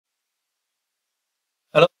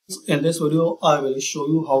In this video, I will show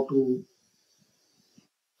you how to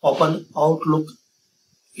open Outlook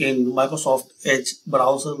in Microsoft Edge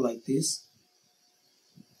browser like this.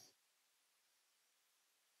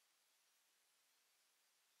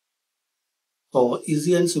 So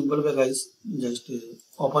easy and simple way, guys. Just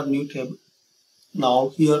open new tab. Now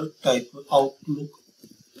here type Outlook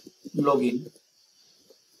login.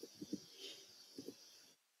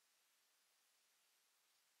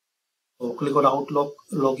 So click on Outlook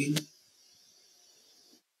login,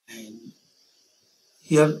 and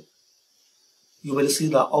here you will see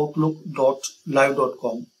the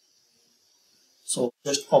outlook.live.com. So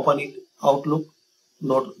just open it,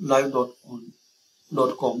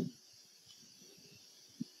 outlook.live.com,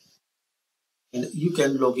 and you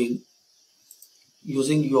can log in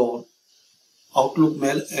using your Outlook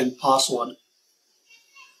mail and password.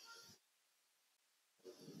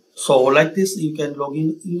 So like this, you can log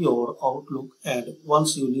in your Outlook, and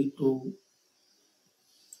once you need to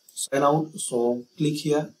sign out, so click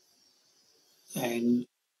here, and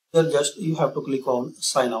here just you have to click on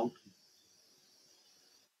sign out.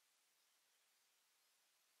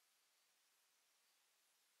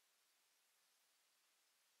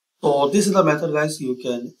 So this is the method, guys. You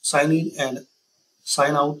can sign in and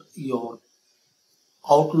sign out your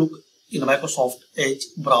Outlook in Microsoft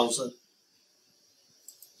Edge browser.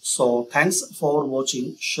 So thanks for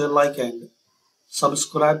watching. Share, like, and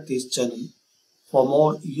subscribe this channel for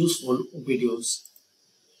more useful videos.